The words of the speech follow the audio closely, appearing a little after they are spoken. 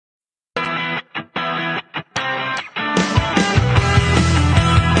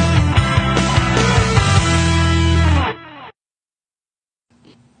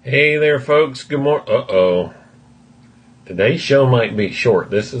Hey there, folks. Good morning. Uh-oh. Today's show might be short.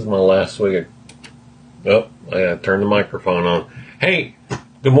 This is my last week. I gotta turn the microphone on. Hey,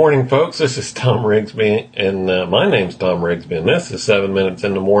 good morning, folks. This is Thom Rigsby, and my name's Thom Rigsby, and this is 7 minutes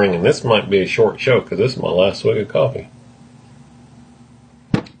in the morning, and this might be a short show because this is my last week of coffee.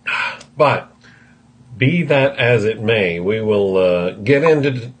 But be that as it may, we will get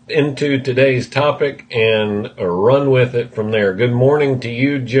into today's topic and run with it from there. Good morning to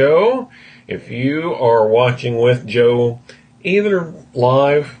you, Joe. If you are watching with Joe, either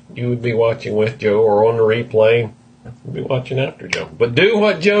live, you would be watching with Joe, or on the replay, you'd be watching after Joe. But do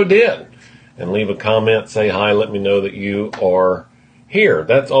what Joe did and leave a comment, say hi, let me know that you are here.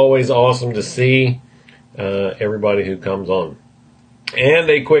 That's always awesome to see everybody who comes on. And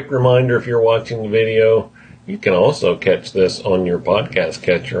a quick reminder, if you're watching the video, you can also catch this on your podcast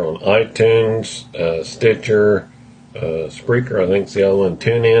catcher on iTunes, Stitcher, Spreaker, I think it's the other one,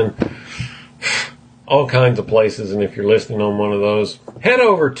 TuneIn, all kinds of places. And if you're listening on one of those, head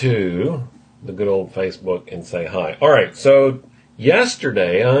over to the good old Facebook and say hi. All right, so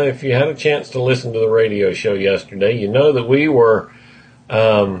yesterday, if you had a chance to listen to the radio show yesterday, you know that we were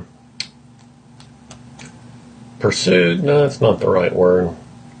pursued. No, that's not the right word.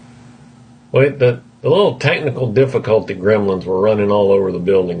 Wait, the little technical difficulty gremlins were running all over the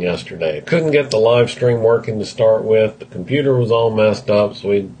building yesterday. I couldn't get the live stream working to start with. The computer was all messed up. So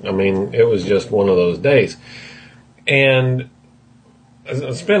it was just one of those days. And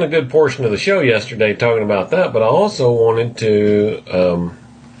I spent a good portion of the show yesterday talking about that, but I also wanted to,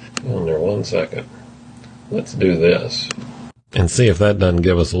 hold there 1 second. Let's do this and see if that doesn't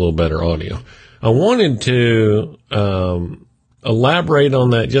give us a little better audio. I wanted to elaborate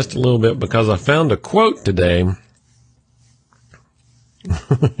on that just a little bit because I found a quote today.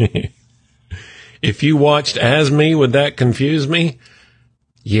 If you watched as me, would that confuse me?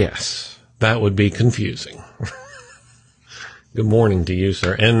 Yes, that would be confusing. Good morning to you,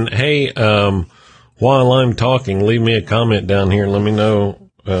 sir. And hey, while I'm talking, leave me a comment down here and let me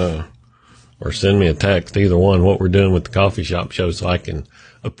know, or send me a text, either one, what we're doing with the coffee shop show so I can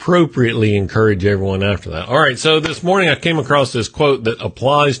appropriately encourage everyone after that. All right, so this morning I came across this quote that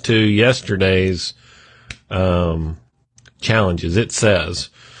applies to yesterday's challenges. It says,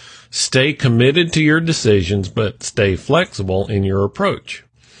 "Stay committed to your decisions, but stay flexible in your approach."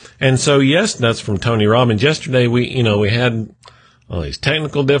 And so, yes, that's from Tony Robbins. Yesterday we had all these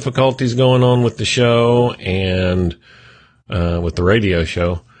technical difficulties going on with the show and with the radio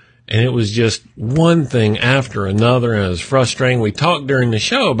show. And it was just one thing after another, and it was frustrating. We talked during the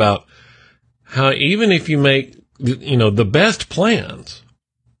show about how even if you make, the best plans,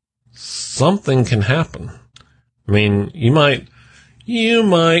 something can happen. I mean, you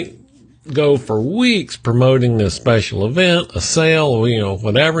might go for weeks promoting this special event, a sale,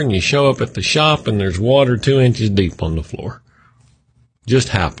 whatever, and you show up at the shop and there's water 2 inches deep on the floor. Just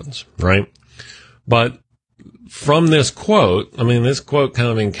happens, right? But from this quote, this quote kind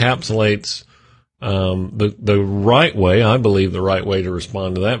of encapsulates the right way, I believe the right way to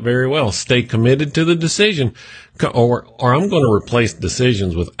respond to that very well. Stay committed to the decision, or I'm going to replace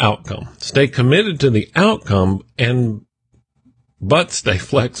decisions with outcome. Stay committed to the outcome, but stay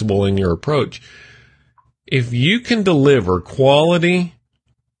flexible in your approach. If you can deliver quality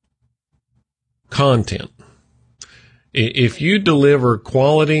content, if you deliver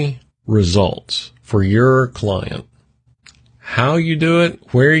quality results for your client, how you do it,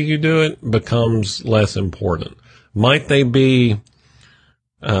 where you do it becomes less important. Might their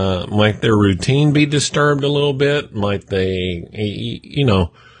routine be disturbed a little bit? Might they,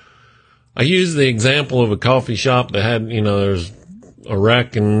 I use the example of a coffee shop that had, there's a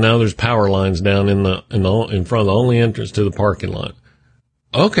wreck and now there's power lines down in front of the only entrance to the parking lot.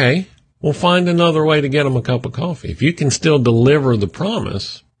 Okay, we'll find another way to get them a cup of coffee. If you can still deliver the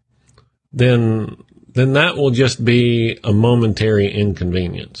promise, then that will just be a momentary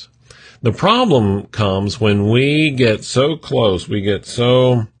inconvenience. The problem comes when we get so close, we get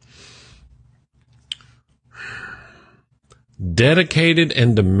so dedicated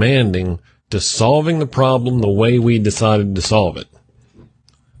and demanding to solving the problem the way we decided to solve it,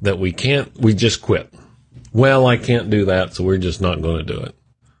 that we just quit. Well, I can't do that, so we're just not going to do it.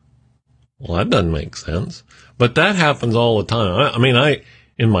 Well, that doesn't make sense. But that happens all the time.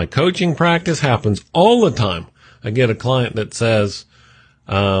 In my coaching practice, happens all the time. I get a client that says,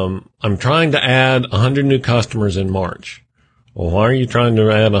 I'm trying to add 100 new customers in March. Well, why are you trying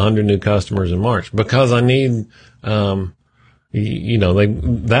to add 100 new customers in March? Because I need,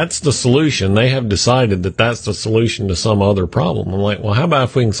 that's the solution. They have decided that that's the solution to some other problem. I'm like, well, how about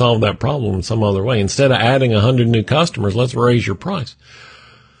if we can solve that problem in some other way? Instead of adding 100 new customers, let's raise your price.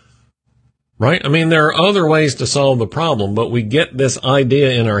 Right? I mean, there are other ways to solve the problem, but we get this idea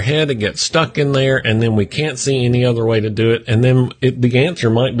in our head, it gets stuck in there, and then we can't see any other way to do it, and then the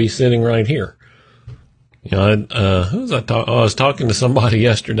answer might be sitting right here. You know, who was I talking? I was talking to somebody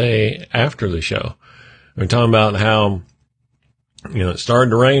yesterday after the show. We were talking about how, you know, it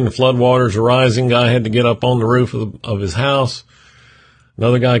started to rain, the floodwaters are rising, guy had to get up on the roof of his house.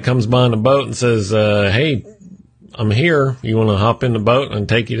 Another guy comes by in a boat and says, hey, I'm here. You want to hop in the boat and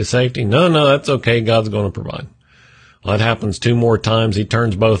take you to safety? No, that's okay. God's going to provide. Well, that happens 2 more times. He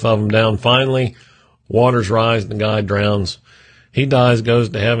turns both of them down. Finally, waters rise. The guy drowns. He dies, goes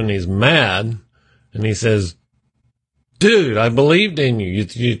to heaven. He's mad. And he says, dude, I believed in you.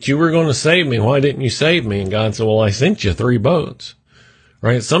 You were going to save me. Why didn't you save me? And God said, well, I sent you 3 boats.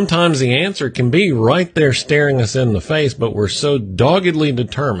 Right? Sometimes the answer can be right there staring us in the face, but we're so doggedly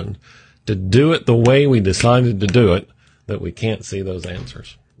determined to do it the way we decided to do it that we can't see those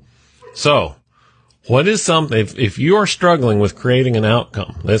answers. So, what is something, if you are struggling with creating an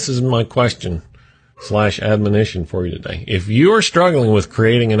outcome, this is my question / admonition for you today. If you are struggling with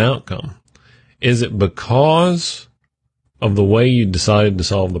creating an outcome, is it because of the way you decided to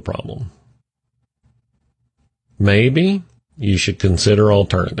solve the problem? Maybe you should consider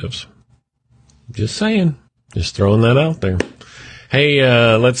alternatives. Just saying. Just throwing that out there. Hey,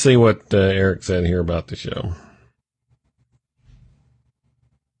 let's see what Eric said here about the show.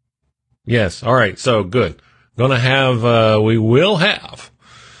 Yes, all right, so good. We will have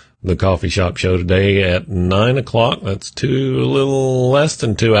the coffee shop show today at 9 o'clock. That's a little less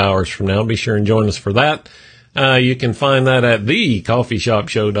than 2 hours from now. Be sure and join us for that. You can find that at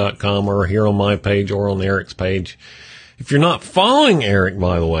thecoffeeshopshow.com or here on my page or on Eric's page. If you're not following Eric,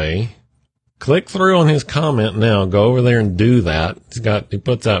 by the way, click through on his comment now. Go over there and do that. He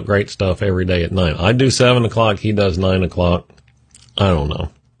puts out great stuff every day at 9. I do 7 o'clock. He does 9 o'clock. I don't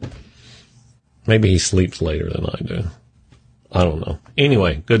know. Maybe he sleeps later than I do. I don't know.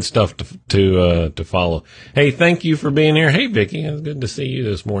 Anyway, good stuff to follow. Hey, thank you for being here. Hey, Vicky, it's good to see you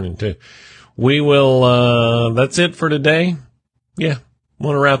this morning too. We will, that's it for today. Yeah.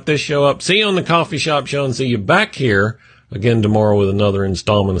 Want to wrap this show up. See you on the coffee shop show and see you back here again tomorrow with another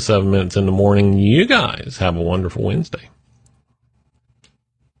installment of 7 Minutes in the Morning. You guys have a wonderful Wednesday.